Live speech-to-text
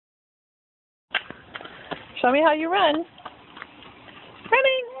Show me how you run.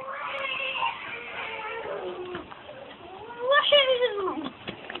 Running.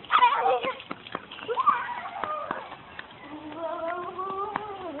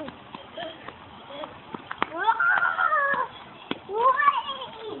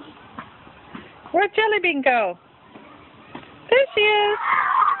 Where'd Jelly Bean go? There she is.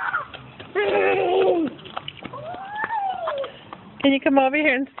 Can you come over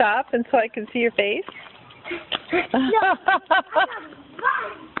here and stop and so I can see your face?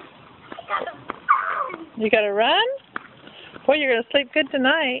 You gotta run? Boy, you're gonna sleep good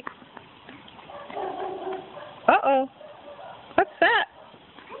tonight. Uh-oh. What's that?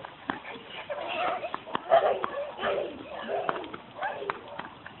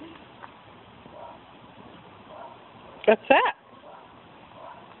 What's that?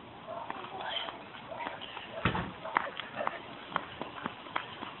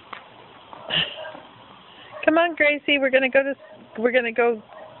 Come on, Gracie. We're gonna go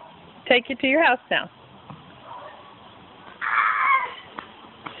take you to your house now.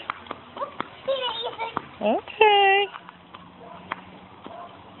 Okay.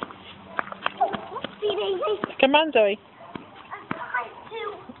 Come on, Zoey.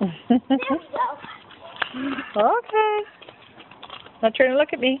 Okay. Now turn and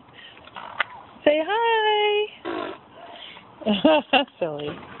look at me. Say hi. Silly.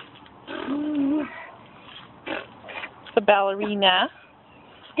 It's a ballerina.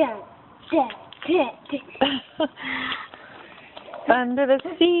 Under the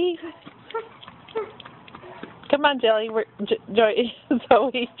sea. Come on, Zoey,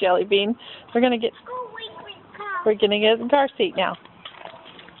 Jelly Bean. We're gonna get in the car seat now.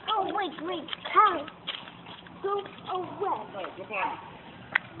 Oh wait, car. Go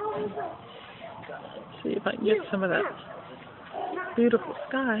away. See if I can get some of that beautiful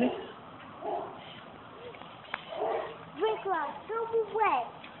sky. Go away.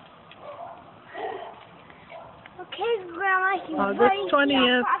 Okay, Grandma. August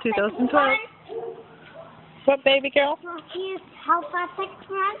 20th, 2012. What, baby girl? Can you help us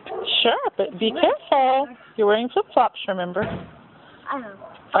run? Sure, but be careful. You're wearing flip-flops, remember? I know.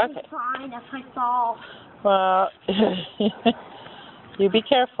 Okay. It's fine if I fall. Well, you be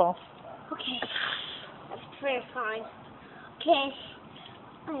careful. Okay. That's very fine. Okay.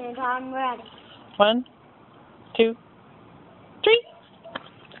 And I'm ready. 1, 2, 3.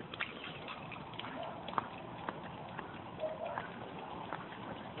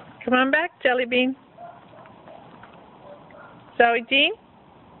 Come on back, Jelly Bean. Zoey Jean,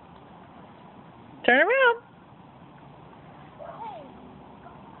 turn around.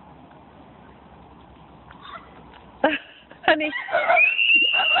 Honey.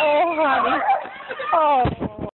 Oh, honey. Oh.